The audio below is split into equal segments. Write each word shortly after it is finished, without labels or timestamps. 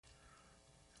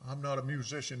I'm not a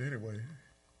musician anyway.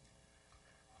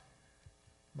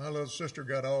 My little sister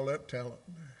got all that talent.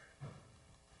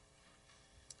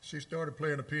 She started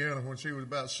playing the piano when she was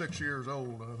about 6 years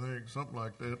old, I think, something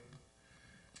like that.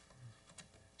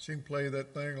 She can play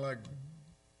that thing like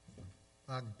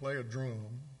I can play a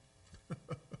drum.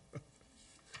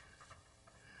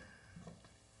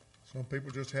 Some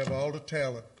people just have all the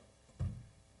talent.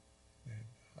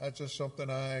 That's just something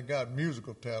I ain't got,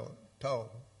 musical talent,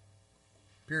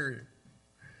 period.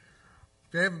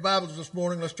 If you have your Bibles this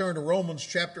morning, let's turn to Romans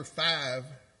chapter 5.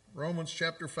 Romans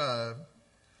chapter 5.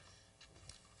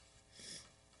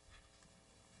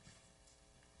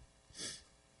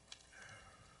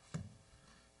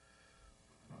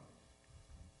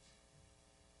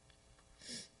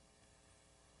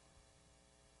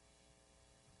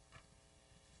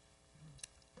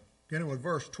 Beginning with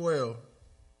verse 12.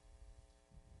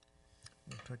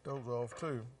 I'll take those off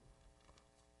too.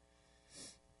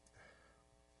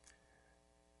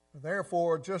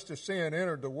 Therefore, just as sin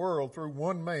entered the world through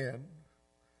one man,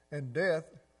 and death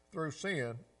through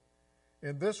sin,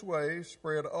 in this way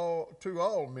spread to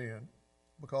all men,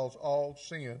 because all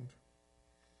sinned.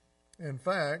 In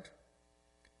fact,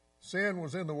 sin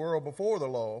was in the world before the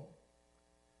law,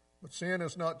 but sin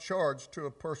is not charged to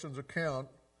a person's account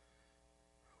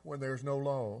when there's no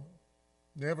law.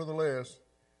 Nevertheless,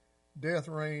 death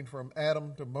reigned from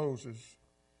Adam to Moses,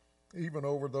 even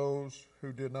over those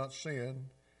who did not sin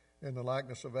in the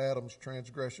likeness of Adam's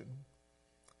transgression.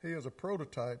 He is a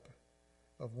prototype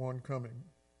of the coming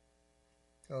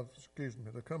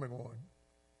one.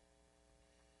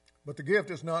 But the gift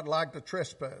is not like the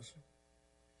trespass.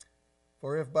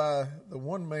 For if by the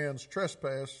one man's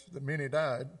trespass the many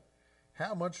died,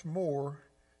 how much more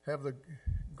have the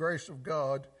grace of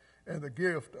God and the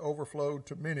gift overflowed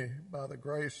to many by the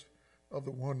grace of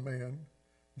the one man,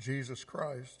 Jesus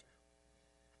Christ.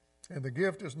 And the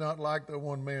gift is not like the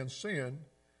one man's sin,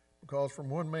 because from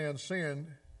one man's sin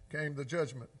came the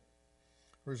judgment,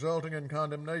 resulting in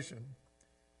condemnation.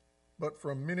 But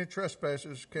from many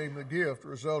trespasses came the gift,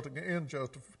 resulting in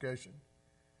justification.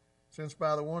 Since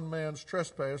by the one man's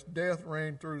trespass death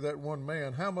reigned through that one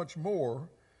man, how much more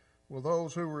will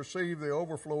those who receive the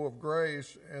overflow of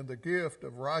grace and the gift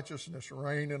of righteousness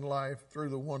reign in life through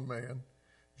the one man,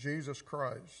 Jesus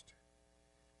Christ?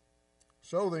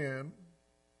 So then,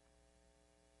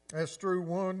 as through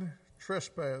one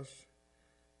trespass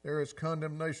there is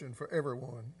condemnation for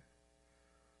everyone,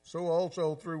 so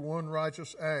also through one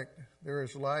righteous act there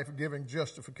is life-giving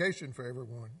justification for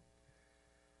everyone.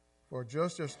 For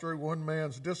just as through one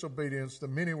man's disobedience the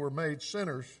many were made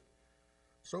sinners,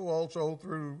 so also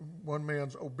through one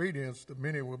man's obedience the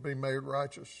many will be made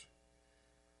righteous.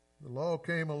 The law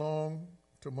came along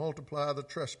to multiply the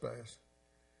trespass,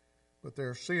 but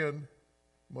their sin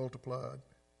multiplied.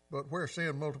 But where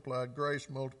sin multiplied, grace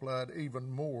multiplied even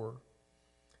more,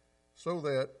 so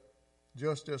that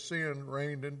just as sin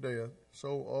reigned in death,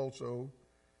 so also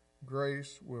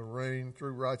grace will reign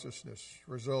through righteousness,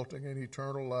 resulting in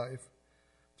eternal life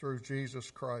through Jesus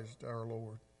Christ our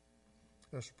Lord.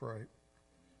 Let's pray.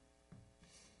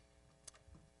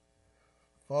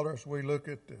 Father, as we look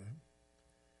at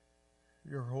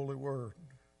your holy word,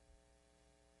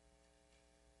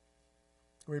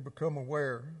 we become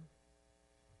aware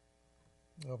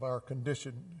of our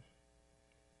condition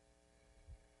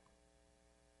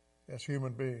as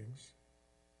human beings.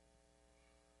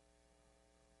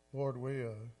 Lord, we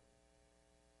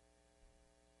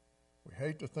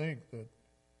hate to think that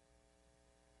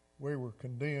we were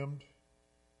condemned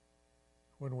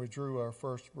when we drew our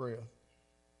first breath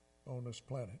on this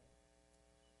planet.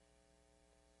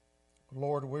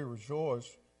 Lord, we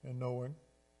rejoice in knowing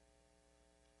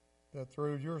that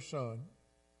through your Son,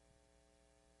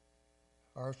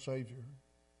 our Savior,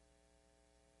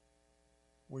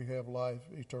 we have life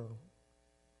eternal,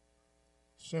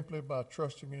 simply by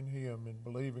trusting in him and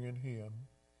believing in him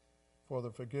for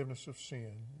the forgiveness of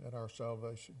sin and our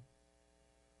salvation.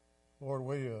 Lord,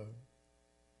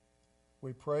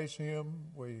 we praise him,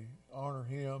 we honor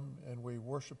him, and we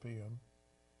worship him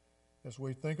as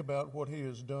we think about what he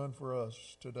has done for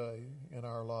us today in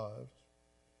our lives.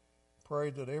 Pray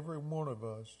that every one of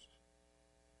us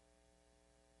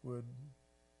would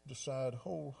decide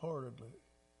wholeheartedly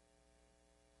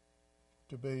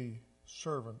to be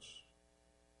servants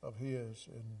of his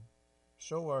and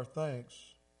show our thanks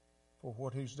for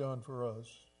what he's done for us.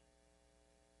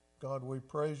 God, we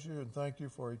praise you and thank you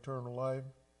for eternal life.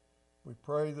 We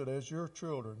pray that as your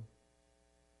children,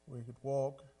 we could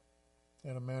walk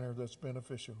in a manner that's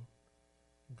beneficial.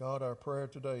 God, our prayer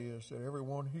today is that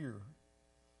everyone here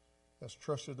has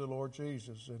trusted the Lord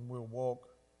Jesus and will walk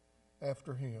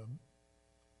after him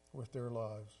with their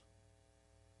lives.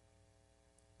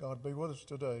 God be with us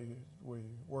today. We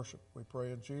worship. We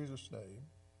pray in Jesus' name.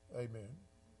 Amen.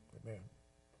 Amen.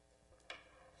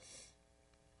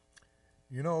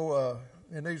 You know,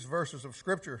 in these verses of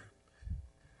Scripture,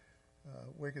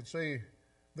 we can see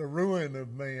the ruin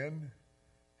of man.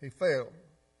 He failed,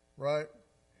 right?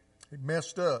 He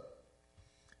messed up.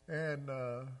 And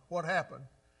what happened?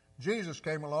 Jesus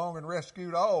came along and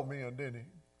rescued all men, didn't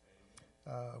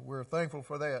he? We're thankful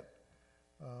for that.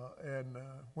 And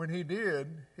when he did,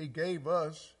 he gave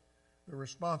us the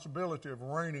responsibility of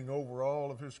reigning over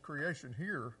all of his creation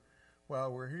here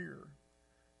while we're here.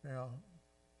 Now,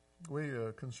 we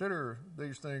consider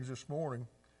these things this morning.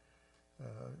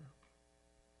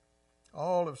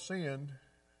 All have sinned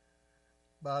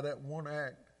by that one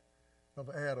act of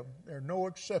Adam. There are no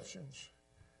exceptions.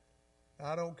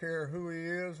 I don't care who he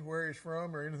is, where he's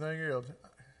from, or anything else.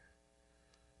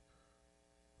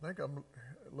 I think I'm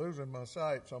losing my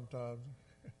sight sometimes.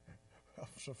 I'm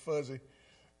so fuzzy.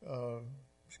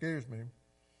 Excuse me.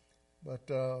 But,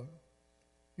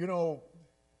 you know,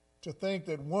 to think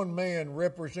that one man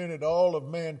represented all of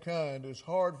mankind is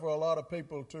hard for a lot of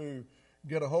people to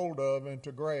get a hold of and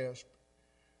to grasp.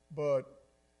 But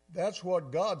that's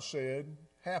what God said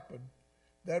happened.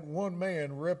 That one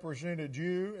man represented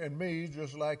you and me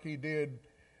just like he did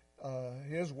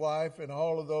his wife and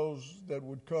all of those that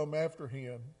would come after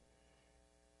him.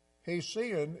 He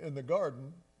sinned in the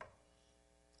garden.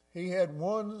 He had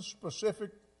one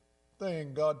specific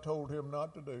thing God told him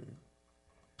not to do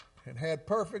and had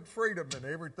perfect freedom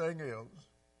in everything else.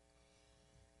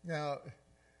 Now,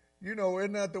 you know,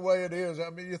 isn't that the way it is? I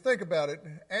mean, you think about it.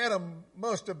 Adam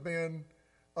must have been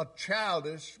a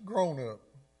childish grown-up.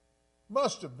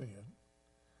 Must have been.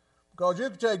 Because you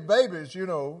can take babies, you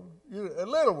know,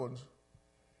 little ones.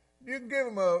 You can give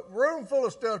them a room full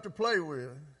of stuff to play with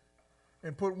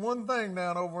and put one thing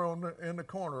down over in the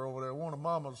corner over there, one of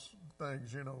Mama's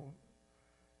things, you know.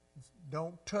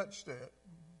 Don't touch that.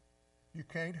 You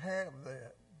can't have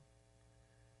that.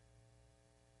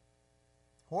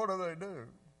 What do?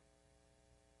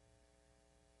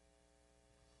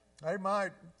 They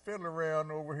might fiddle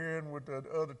around over here with the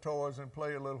other toys and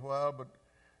play a little while, but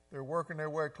they're working their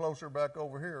way closer back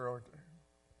over here, aren't they?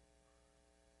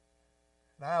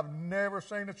 And I've never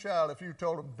seen a child, if you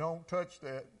told them, don't touch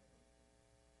that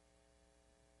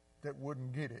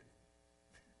wouldn't get it.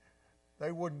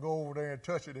 They wouldn't go over there and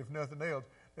touch it if nothing else.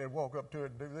 They'd walk up to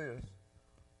it and do this.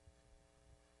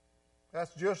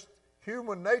 That's just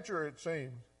human nature, it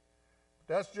seems.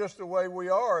 That's just the way we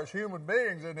are as human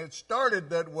beings, and it started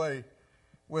that way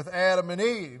with Adam and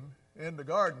Eve in the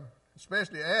garden,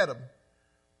 especially Adam.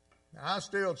 I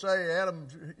still say Adam,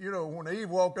 you know, when Eve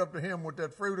walked up to him with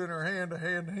that fruit in her hand to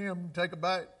hand him take a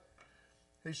bite,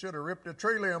 he should have ripped a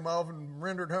tree limb off and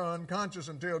rendered her unconscious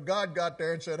until God got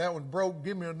there and said, that one broke,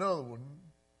 give me another one.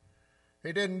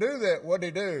 He didn't do that. What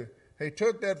did he do? He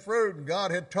took that fruit, and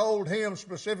God had told him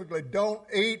specifically, don't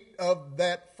eat of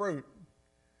that fruit.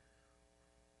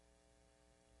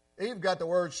 Eve got the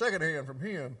word secondhand from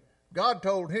him. God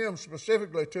told him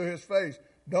specifically to his face,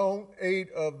 don't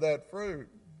eat of that fruit.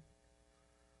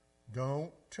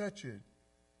 Don't touch it.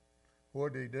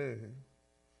 What did he do?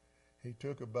 He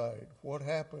took a bite. What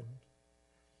happened?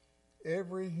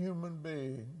 Every human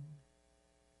being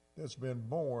that's been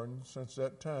born since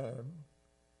that time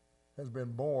has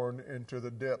been born into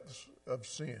the depths of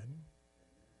sin.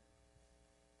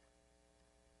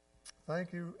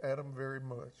 Thank you, Adam, very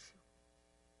much.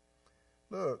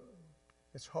 Look,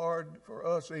 it's hard for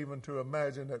us even to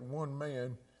imagine that one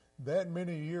man that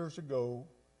many years ago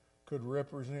could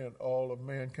represent all of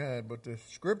mankind. But the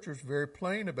Scripture's very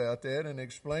plain about that and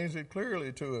explains it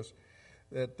clearly to us,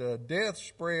 that death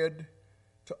spread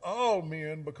to all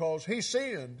men because he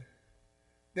sinned.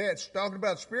 That's talking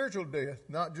about spiritual death,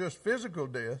 not just physical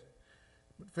death.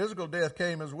 But physical death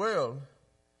came as well.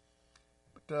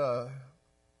 But the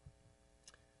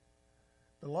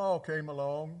law came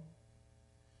along.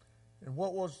 And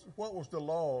what was the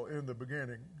law in the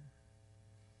beginning?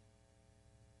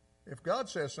 If God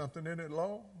says something, isn't it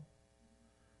law?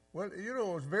 Well, you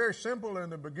know, it was very simple in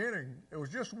the beginning. It was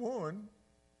just one.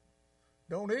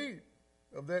 Don't eat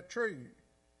of that tree.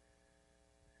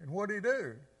 And what did he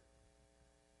do?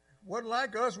 Wasn't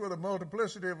like us with a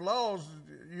multiplicity of laws,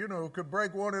 you know, could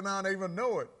break one and not even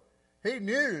know it. He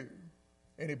knew,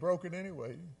 and he broke it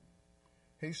anyway.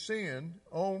 He sinned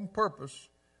on purpose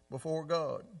before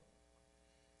God.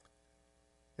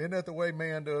 Isn't that the way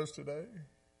man does today?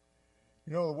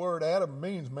 You know, the word Adam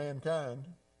means mankind.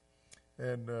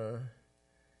 And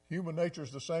human nature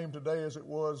is the same today as it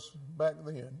was back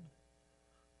then.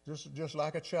 just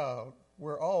like a child.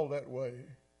 We're all that way.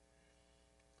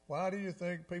 Why do you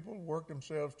think people work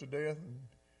themselves to death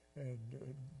and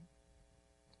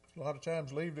a lot of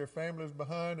times leave their families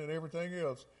behind and everything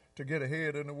else to get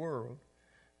ahead in the world?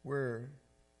 We're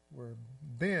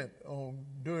bent on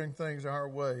doing things our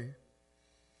way.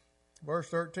 Verse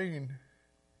 13,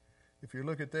 if you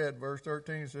look at that, verse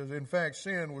 13 says, in fact,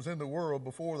 sin was in the world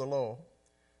before the law,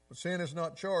 but sin is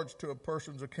not charged to a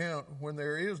person's account when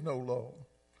there is no law.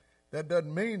 That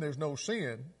doesn't mean there's no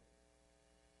sin,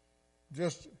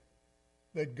 just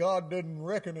that God didn't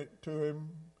reckon it to him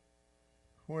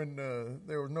when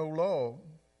there was no law,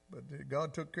 but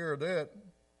God took care of that.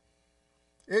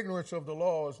 Ignorance of the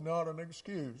law is not an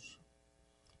excuse.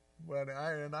 But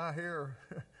I hear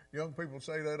young people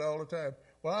say that all the time.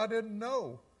 Well, I didn't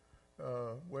know.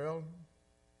 Well,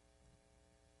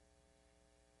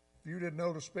 if you didn't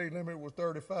know the speed limit was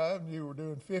 35 and you were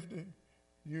doing 50,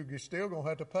 you're still going to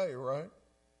have to pay, right?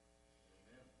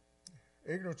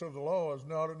 Ignorance of the law is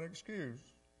not an excuse.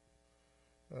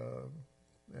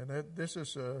 And this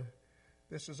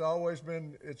has always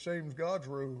been, it seems, God's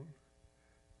rule.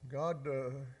 God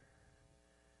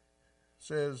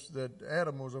says that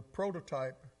Adam was a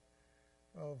prototype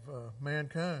of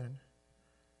mankind.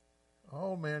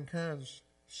 All mankind's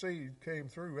seed came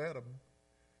through Adam.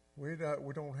 We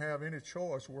don't have any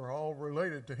choice. We're all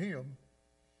related to him,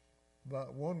 by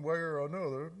one way or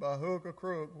another, by hook or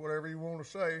crook, whatever you want to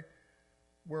say.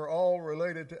 We're all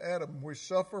related to Adam. We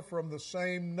suffer from the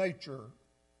same nature.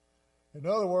 In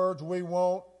other words, we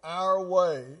want our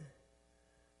way.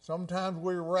 Sometimes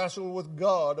we wrestle with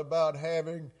God about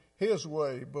having his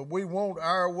way, but we want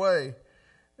our way.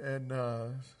 And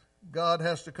God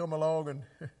has to come along and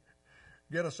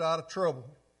get us out of trouble.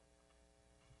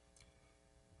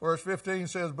 Verse 15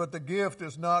 says, but the gift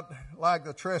is not like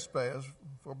the trespass,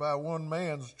 for by one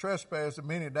man's trespass the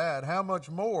many died. How much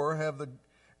more have the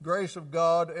grace of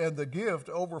God and the gift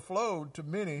overflowed to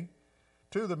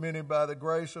the many by the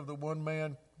grace of the one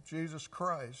man, Jesus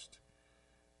Christ?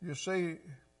 You see,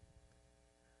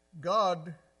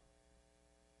 God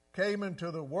came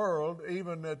into the world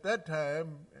even at that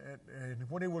time, and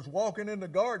when he was walking in the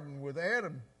garden with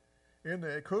Adam in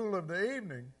the cool of the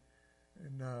evening,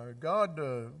 and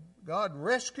God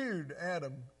rescued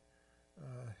Adam.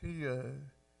 He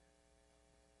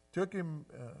took him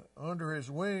under his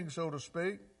wing, so to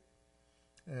speak,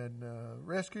 and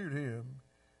rescued him.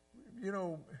 You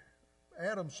know,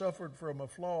 Adam suffered from a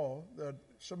flaw that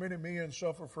so many men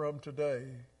suffer from today.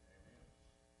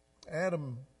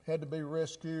 Adam had to be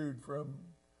rescued from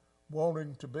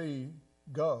wanting to be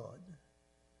God.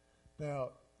 Now,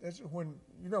 that's when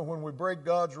we break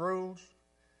God's rules,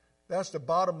 that's the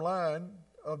bottom line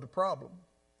of the problem.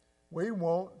 We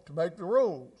want to make the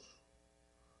rules.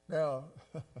 Now,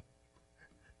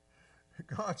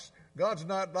 God's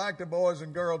not like the boys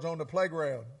and girls on the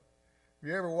playground. Have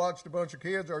you ever watched a bunch of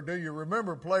kids, or do you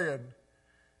remember playing,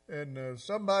 and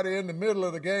somebody in the middle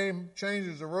of the game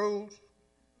changes the rules?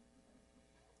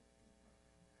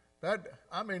 That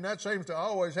seems to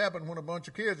always happen when a bunch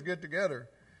of kids get together.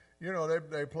 You know,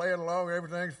 they're playing along,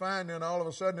 everything's fine, then all of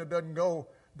a sudden it doesn't go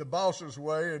the boss's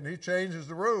way, and he changes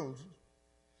the rules.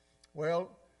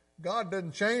 Well, God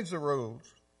didn't change the rules.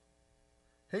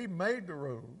 He made the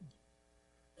rules.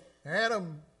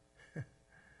 Adam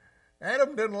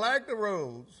didn't like the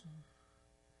rules.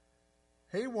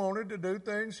 He wanted to do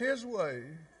things his way.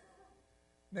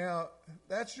 Now,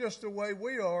 that's just the way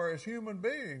we are as human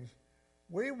beings.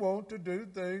 We want to do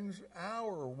things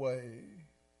our way.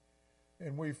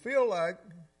 And we feel like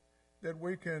that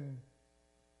we can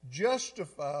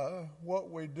justify what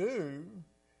we do,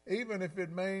 even if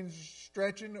it means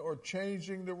stretching or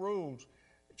changing the rules.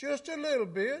 Just a little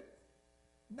bit.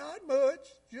 Not much,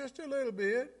 just a little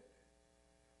bit.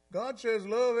 God says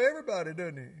love everybody,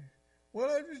 doesn't he?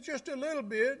 Well, it's just a little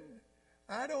bit.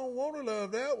 I don't want to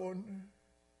love that one.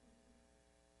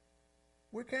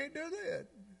 We can't do that.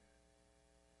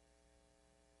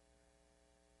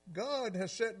 God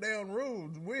has set down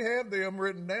rules. We have them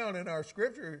written down in our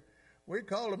scripture. We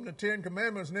call them the 10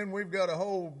 Commandments, and then we've got a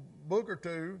whole book or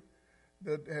two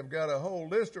that have got a whole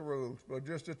list of rules. But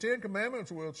just the 10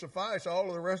 Commandments will suffice. All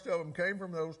of the rest of them came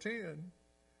from those 10.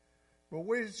 But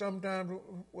we sometimes,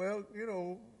 well, you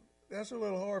know, that's a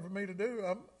little hard for me to do.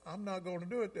 I'm not going to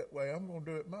do it that way. I'm going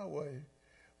to do it my way.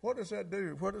 What does that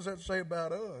do? What does that say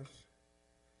about us?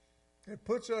 It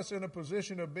puts us in a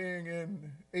position of being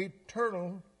in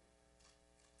eternal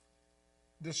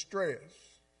distress,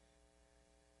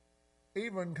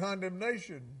 even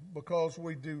condemnation, because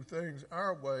we do things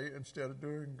our way instead of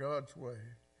doing God's way.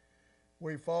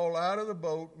 We fall out of the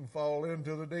boat and fall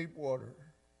into the deep water.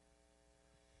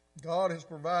 God has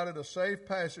provided a safe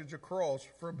passage across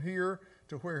from here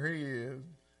to where He is.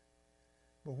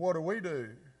 But what do?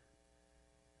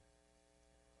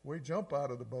 We jump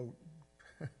out of the boat.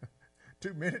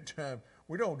 Too many times.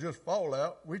 We don't just fall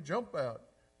out, we jump out.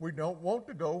 We don't want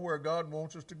to go where God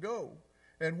wants us to go.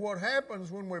 And what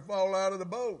happens when we fall out of the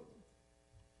boat?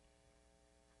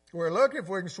 We're lucky if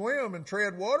we can swim and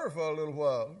tread water for a little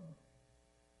while.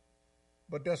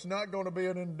 But that's not going to be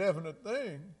an indefinite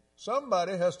thing.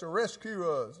 Somebody has to rescue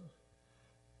us.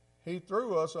 He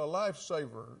threw us a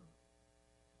lifesaver.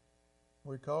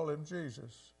 We call Him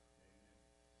Jesus.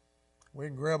 We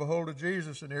can grab a hold of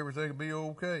Jesus and everything will be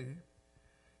okay.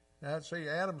 Now, see,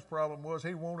 Adam's problem was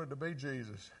he wanted to be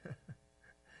Jesus.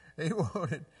 He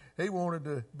wanted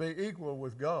to be equal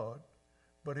with God,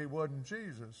 but he wasn't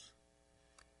Jesus.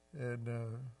 And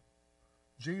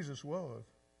Jesus was,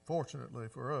 fortunately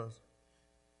for us.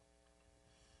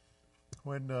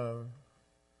 When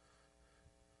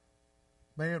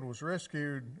man was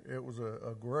rescued, it was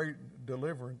a great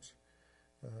deliverance.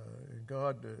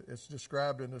 God, it's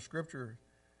described in the Scripture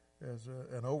as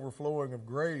an overflowing of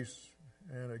grace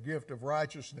and a gift of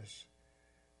righteousness.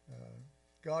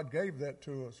 God gave that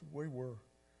to us. We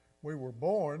were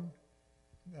born.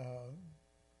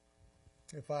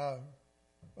 If I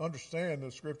understand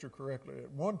the Scripture correctly,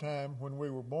 at one time when we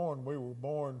were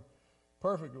born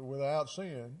perfectly without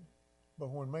sin. But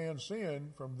when man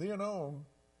sinned, from then on,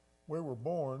 we were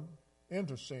born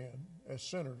into sin as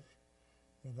sinners.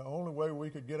 And the only way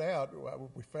we could get out,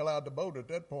 we fell out of the boat at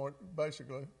that point,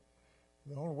 basically.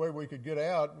 The only way we could get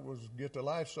out was get the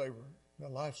lifesaver. The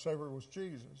lifesaver was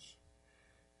Jesus.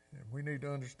 And we need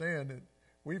to understand that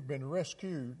we've been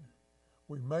rescued.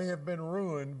 We may have been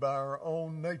ruined by our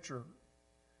own nature,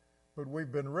 but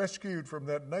we've been rescued from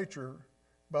that nature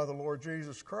by the Lord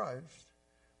Jesus Christ,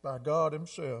 by God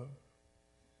Himself.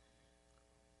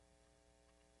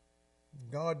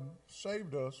 God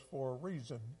saved us for a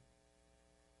reason.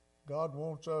 God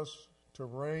wants us to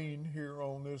reign here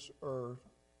on this earth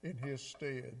in His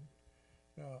stead.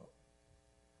 Now,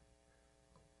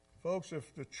 folks,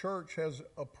 if the church has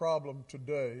a problem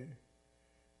today,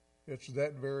 it's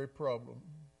that very problem.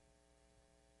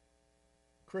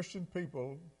 Christian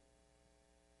people,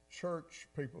 church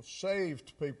people,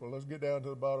 saved people, let's get down to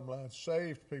the bottom line,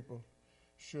 saved people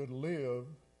should live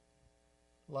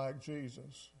like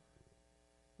Jesus.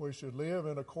 We should live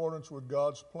in accordance with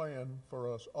God's plan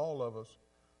for us, all of us.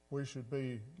 We should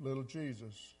be little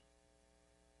Jesus.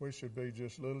 We should be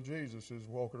just little Jesuses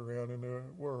walking around in the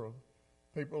world.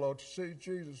 People ought to see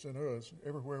Jesus in us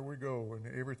everywhere we go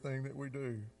and everything that we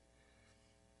do.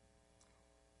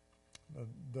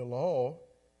 The law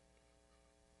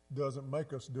doesn't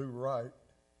make us do right,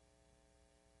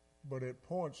 but it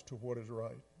points to what is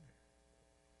right.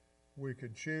 We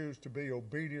can choose to be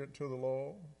obedient to the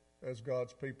law as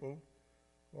God's people,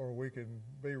 or we can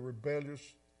be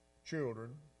rebellious children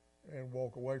and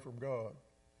walk away from God.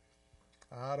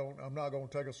 I'm not going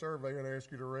to take a survey and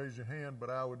ask you to raise your hand, but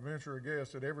I would venture a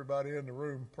guess that everybody in the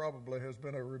room probably has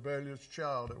been a rebellious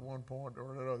child at one point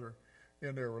or another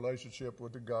in their relationship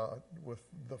with with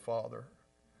the Father.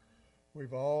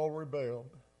 We've all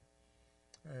rebelled,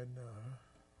 and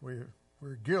we're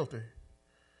guilty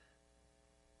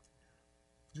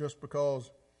just because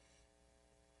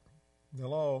the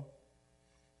law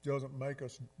doesn't make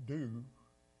us do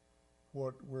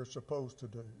what we're supposed to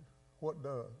do. What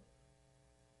does?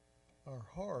 Our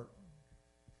heart.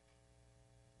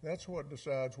 That's what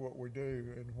decides what we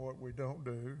do and what we don't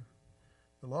do.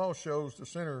 The law shows the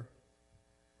sinner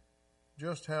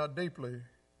just how deeply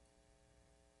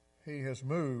he has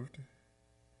moved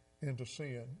into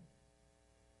sin.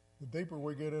 The deeper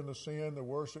we get into sin, the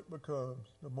worse it becomes.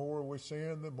 The more we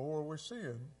sin, the more we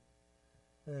sin.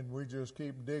 And we just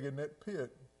keep digging that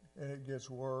pit, and it gets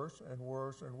worse and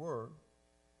worse and worse.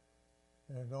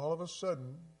 And all of a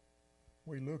sudden,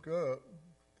 we look up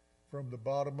from the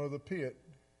bottom of the pit,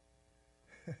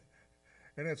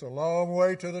 and it's a long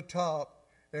way to the top,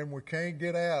 and we can't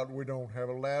get out. We don't have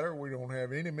a ladder. We don't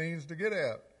have any means to get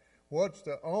out. What's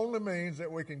the only means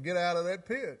that we can get out of that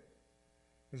pit?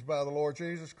 Is by the Lord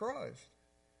Jesus Christ.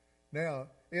 Now,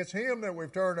 it's Him that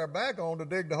we've turned our back on to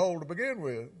dig the hole to begin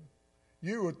with.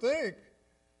 You would think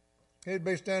He'd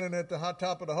be standing at the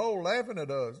top of the hole laughing at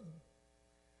us.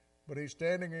 But He's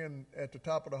standing at the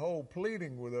top of the hole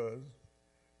pleading with us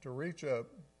to reach up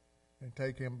and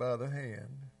take Him by the hand.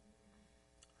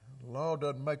 The law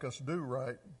doesn't make us do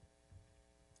right.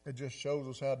 It just shows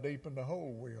us how deep in the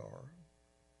hole we are.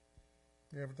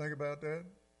 You ever think about that?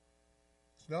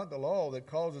 It's not the law that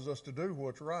causes us to do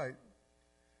what's right.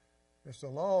 It's the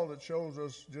law that shows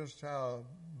us just how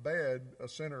bad a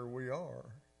sinner we are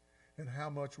and how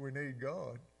much we need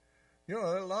God. You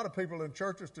know, a lot of people in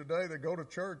churches today that go to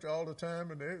church all the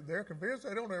time and they're convinced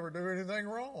they don't ever do anything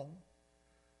wrong.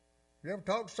 You ever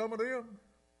talk to some of them?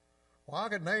 Well, I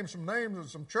could name some names of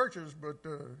some churches, but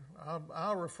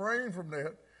I'll refrain from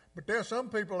that. But there's some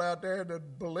people out there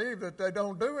that believe that they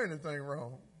don't do anything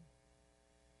wrong.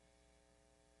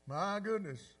 My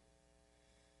goodness.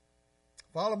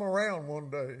 Follow them around one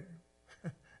day.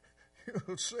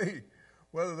 You'll see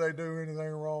whether they do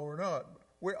anything wrong or not.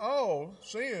 We all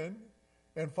sin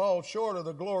and fall short of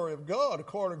the glory of God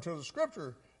according to the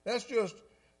Scripture. That's just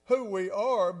who we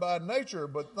are by nature.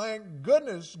 But thank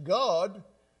goodness God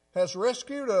has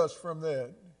rescued us from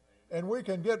that. And we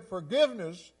can get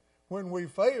forgiveness when we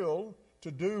fail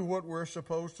to do what we're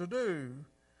supposed to do.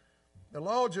 The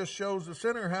law just shows the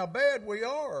sinner how bad we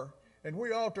are. And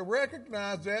we ought to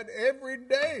recognize that every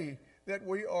day, that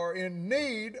we are in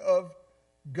need of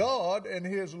God and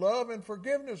His love and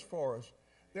forgiveness for us.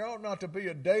 There ought not to be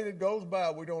a day that goes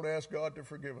by we don't ask God to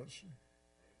forgive us.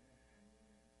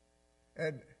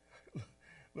 And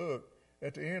look,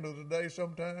 at the end of the day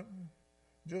sometime,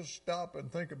 just stop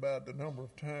and think about the number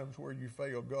of times where you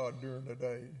failed God during the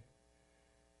day.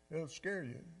 It'll scare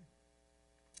you.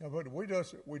 But we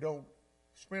don't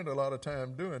spend a lot of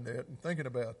time doing that and thinking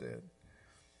about that.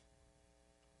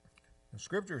 The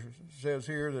Scripture says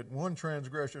here that one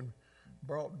transgression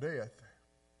brought death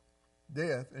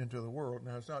into the world.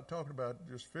 Now, it's not talking about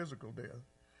just physical death.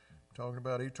 It's talking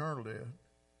about eternal death.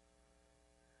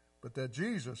 But that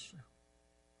Jesus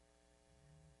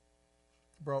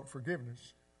brought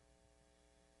forgiveness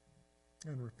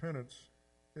and repentance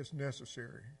is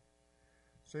necessary.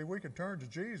 See, we can turn to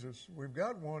Jesus. We've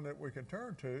got one that we can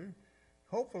turn to.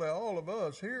 Hopefully all of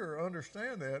us here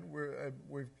understand that.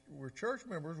 We're church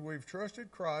members. We've trusted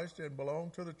Christ and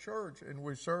belong to the church, and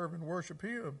we serve and worship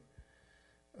Him.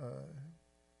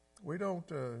 We don't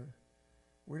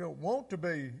want to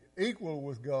be equal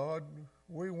with God.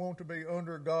 We want to be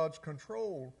under God's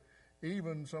control,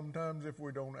 even sometimes if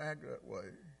we don't act that way.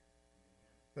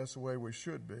 That's the way we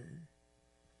should be.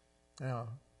 Now,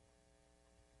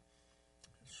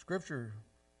 Scripture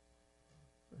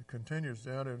continues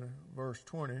down in verse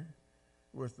 20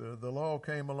 with the law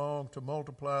came along to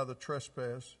multiply the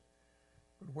trespass,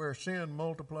 but where sin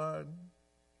multiplied,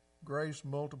 grace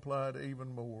multiplied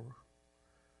even more,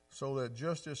 so that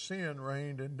just as sin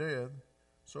reigned in death,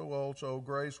 so also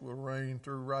grace will reign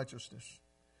through righteousness,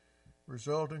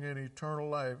 resulting in eternal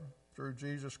life through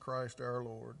Jesus Christ our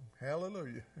Lord.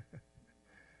 Hallelujah.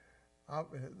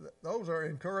 Those are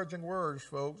encouraging words,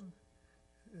 folks.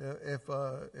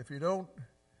 If you don't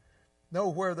know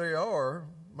where they are,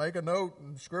 make a note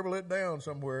and scribble it down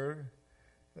somewhere.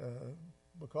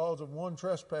 Because of one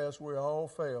trespass, we all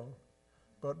fail.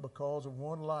 But because of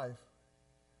one life,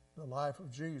 the life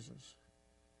of Jesus,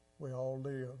 we all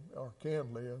live or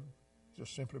can live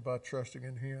just simply by trusting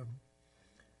in Him.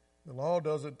 The law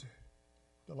doesn't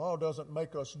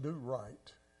make us do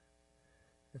right.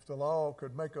 If the law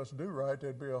could make us do right,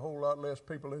 there'd be a whole lot less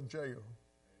people in jail.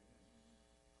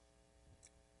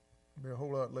 There'd be a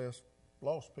whole lot less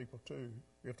lost people too,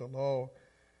 if the law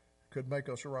could make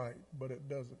us right, but it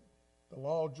doesn't. The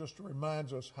law just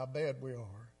reminds us how bad we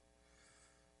are.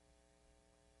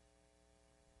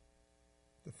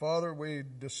 The farther we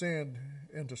descend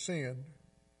into sin,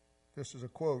 this is a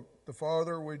quote, the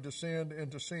farther we descend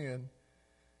into sin,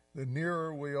 the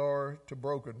nearer we are to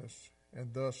brokenness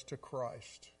and thus to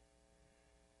Christ.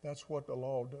 That's what the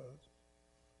law does.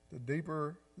 The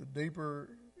deeper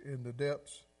in the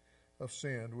depths of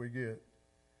sin we get,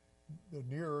 the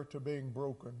nearer to being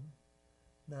broken.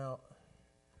 Now,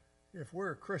 if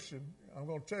we're a Christian, I'm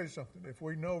going to tell you something. If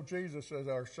we know Jesus as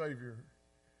our Savior,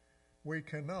 we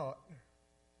cannot,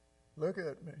 look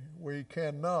at me, we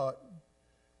cannot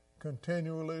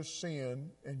continually sin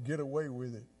and get away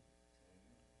with it.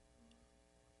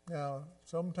 Now,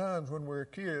 sometimes when we're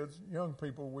kids, young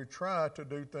people, we try to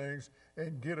do things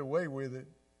and get away with it.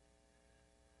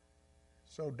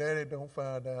 So Daddy don't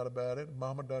find out about it, and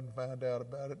Mama doesn't find out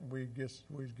about it, and we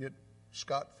get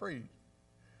scot-free.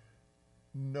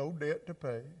 No debt to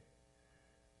pay.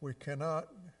 We cannot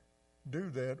do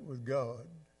that with God.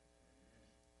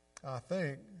 I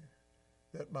think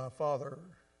that my father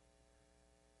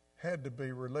had to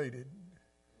be related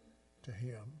to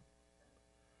Him.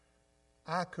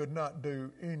 I could not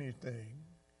do anything.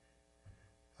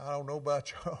 I don't know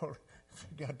about y'all if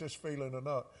you got this feeling or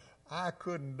not. I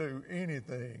couldn't do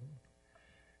anything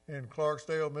in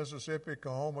Clarksdale, Mississippi,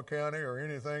 Coahoma County, or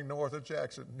anything north of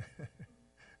Jackson.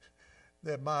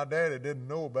 that my daddy didn't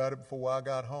know about it before I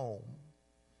got home.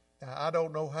 Now, I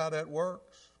don't know how that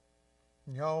works.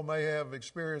 Y'all may have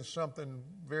experienced something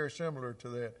very similar to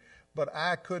that. But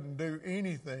I couldn't do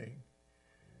anything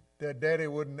that Daddy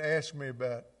wouldn't ask me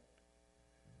about.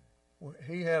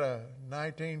 He had a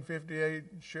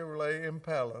 1958 Chevrolet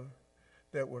Impala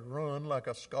that would run like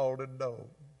a scalded dog.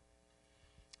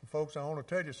 Folks, I want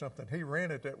to tell you something. He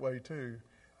ran it that way too,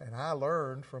 and I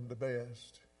learned from the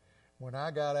best. When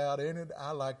I got out in it,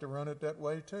 I like to run it that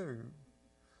way too.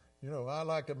 You know, I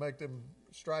like to make them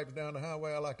stripes down the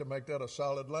highway. I like to make that a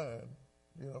solid line.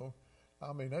 You know,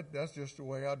 I mean, that's just the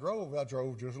way I drove. I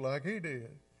drove just like he did.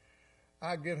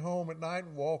 I'd get home at night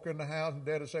and walk in the house, and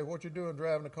Dad would say, "What you doing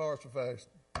driving the car so fast?"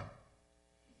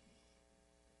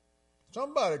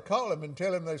 Somebody'd call him and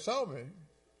tell him they saw me.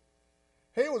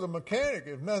 He was a mechanic.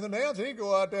 If nothing else, he'd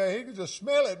go out there, he could just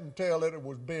smell it and tell that it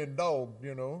was being dogged,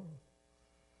 you know.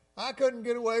 I couldn't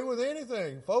get away with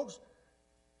anything. Folks,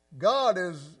 God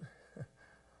is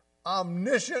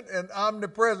omniscient and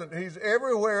omnipresent. He's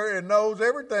everywhere and knows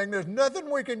everything. There's nothing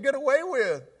we can get away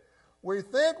with. We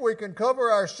think we can cover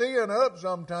our sin up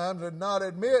sometimes and not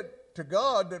admit to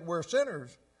God that we're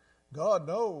sinners. God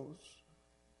knows.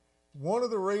 One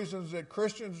of the reasons that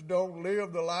Christians don't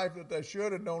live the life that they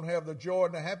should and don't have the joy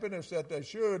and the happiness that they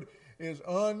should is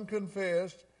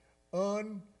unconfessed,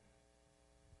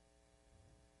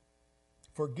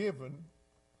 unforgiven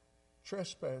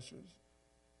trespasses.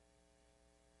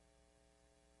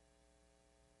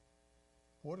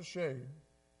 What a shame.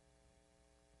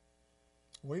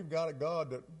 We've got a God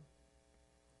that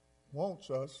wants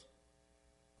us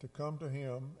to come to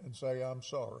Him and say, "I'm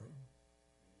sorry."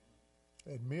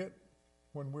 Admit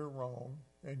when we're wrong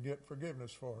and get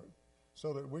forgiveness for it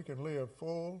so that we can live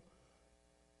full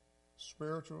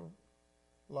spiritual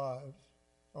lives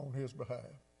on His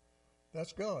behalf.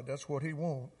 That's God. That's what He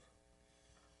wants.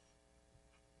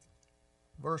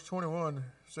 Verse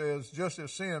 21 says, "Just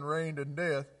as sin reigned in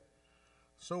death,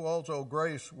 so also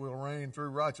grace will reign through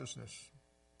righteousness,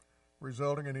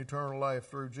 resulting in eternal life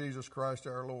through Jesus Christ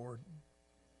our Lord."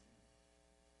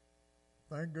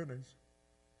 Thank goodness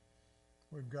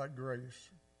we've got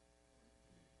grace.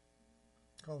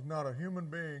 Because not a human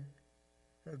being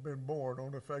has been born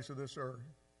on the face of this earth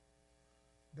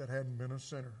that hadn't been a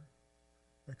sinner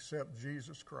except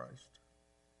Jesus Christ.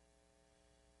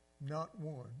 Not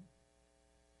one.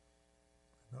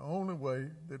 The only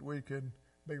way that we can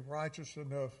be righteous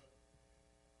enough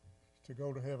to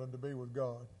go to heaven, to be with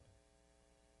God,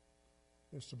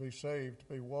 is to be saved, to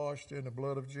be washed in the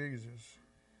blood of Jesus,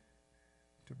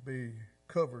 to be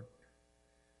covered,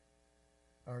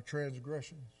 our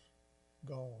transgressions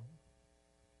gone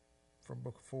from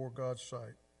before God's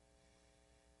sight.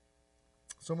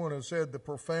 Someone has said the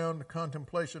profound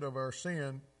contemplation of our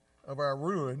sin, of our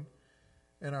ruin,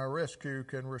 and our rescue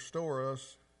can restore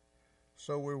us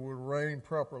so we will reign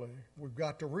properly. We've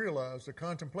got to realize the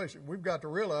contemplation. We've got to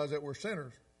realize that we're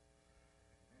sinners.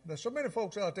 There's so many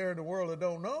folks out there in the world that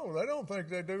don't know. They don't think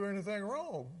they do anything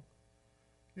wrong.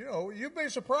 You know, you'd be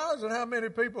surprised at how many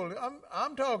people,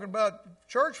 I'm talking about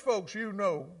church folks you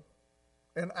know,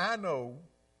 and I know,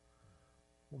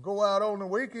 will go out on the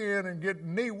weekend and get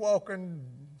knee-walking,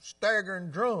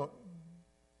 staggering drunk,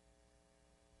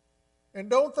 and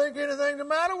don't think anything's the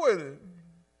matter with it.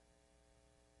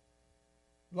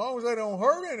 As long as they don't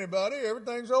hurt anybody,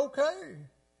 everything's okay.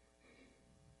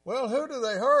 Well, who do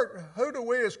they hurt? Who do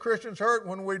we as Christians hurt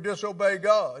when we disobey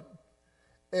God?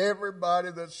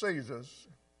 Everybody that sees us.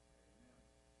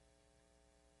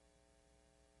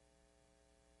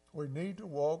 We need to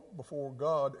walk before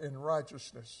God in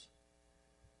righteousness,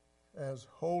 as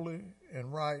holy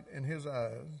and right in His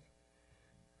eyes.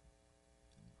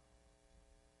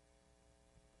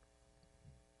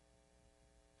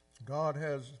 God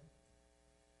has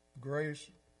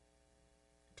grace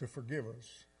to forgive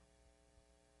us.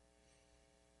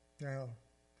 Now,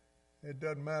 it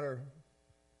doesn't matter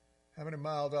how many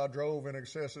miles I drove in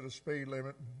excess of the speed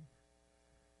limit and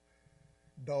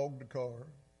dogged the car.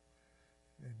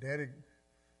 And Daddy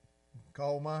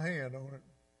called my hand on it,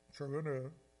 true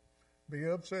enough, be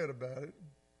upset about it,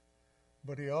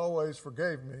 but He always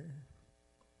forgave me,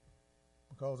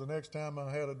 because the next time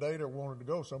I had a date or wanted to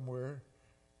go somewhere,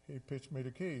 He pitched me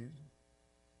the keys.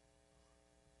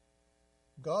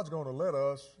 God's going to let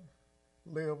us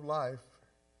live life,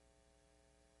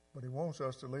 but He wants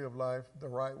us to live life the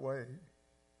right way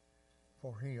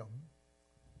for Him,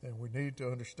 and we need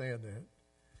to understand that.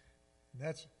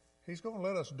 And He's going to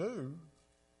let us do.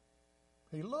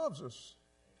 He loves us.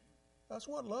 That's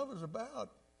what love is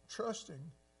about,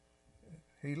 trusting.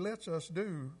 He lets us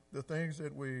do the things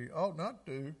that we ought not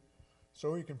do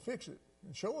so He can fix it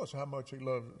and show us how much He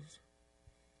loves us.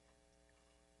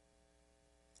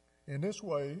 In this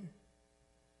way,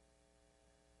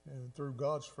 and through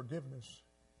God's forgiveness,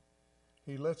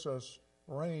 He lets us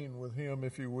reign with Him,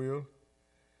 if you will,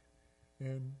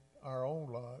 in our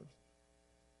own lives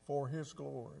for His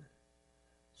glory.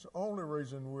 It's the only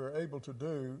reason we're able to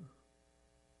do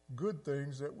good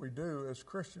things that we do as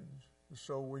Christians,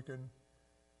 so we can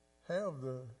have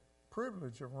the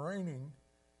privilege of reigning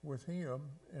with Him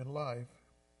in life.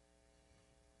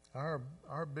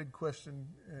 Our big question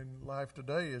in life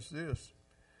today is this: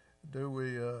 do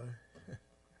we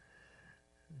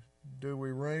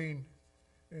reign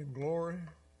in glory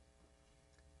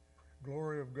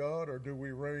of God, or do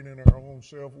we reign in our own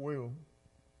self-will?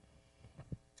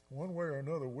 One way or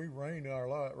another, we reign in our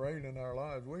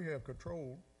lives. We have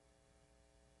control.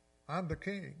 I'm the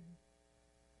king.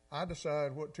 I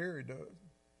decide what Terry does.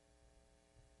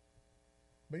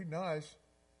 Be nice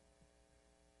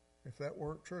if that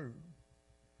weren't true.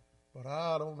 But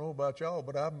I don't know about y'all,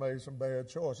 but I've made some bad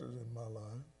choices in my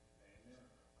life.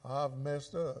 I've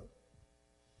messed up.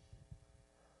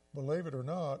 Believe it or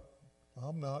not,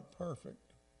 I'm not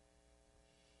perfect.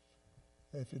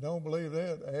 If you don't believe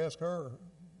that, ask her.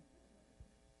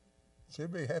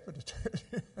 She'd be happy to tell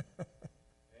you.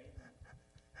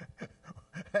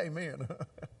 Amen.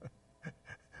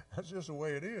 That's just the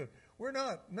way it is.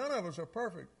 None of us are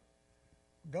perfect.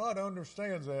 God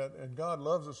understands that, and God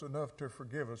loves us enough to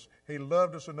forgive us. He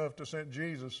loved us enough to send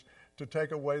Jesus to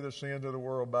take away the sins of the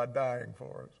world by dying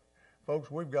for us.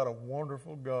 Folks, we've got a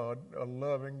wonderful God, a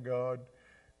loving God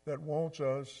that wants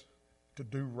us to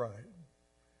do right.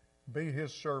 Be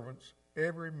His servants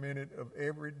every minute of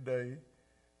every day,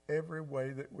 every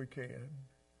way that we can.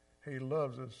 He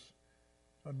loves us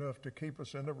enough to keep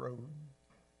us in the road.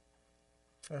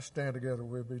 Let's stand together.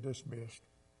 We'll be dismissed.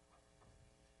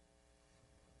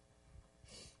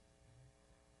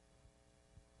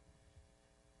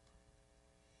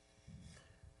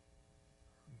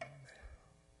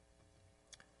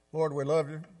 Lord, we love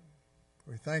You.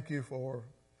 We thank You for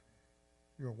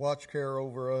Your watch care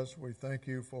over us. We thank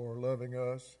You for loving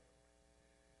us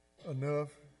enough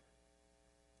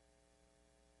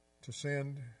to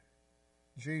send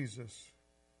Jesus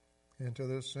into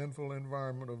this sinful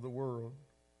environment of the world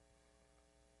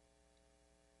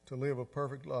to live a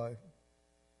perfect life,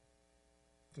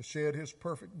 to shed His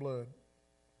perfect blood,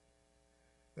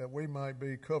 that we might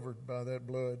be covered by that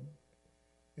blood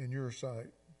in Your sight.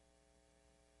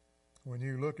 When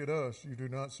You look at us, You do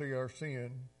not see our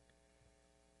sin.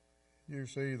 You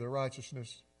see the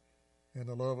righteousness and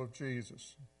the love of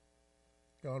Jesus.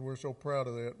 God, we're so proud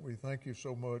of that. We thank You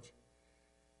so much.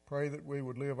 Pray that we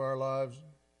would live our lives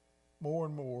more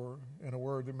and more in a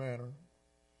worthy manner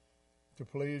to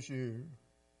please You,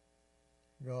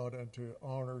 God, and to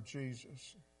honor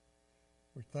Jesus.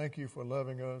 We thank You for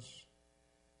loving us,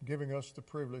 giving us the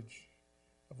privilege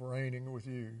of reigning with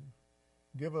You.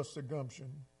 Give us the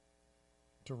gumption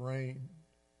to reign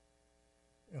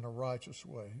in a righteous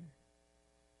way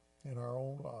in our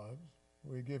own lives.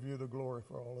 We give You the glory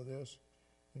for all of this.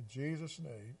 In Jesus'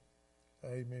 name,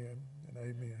 amen and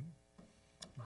amen.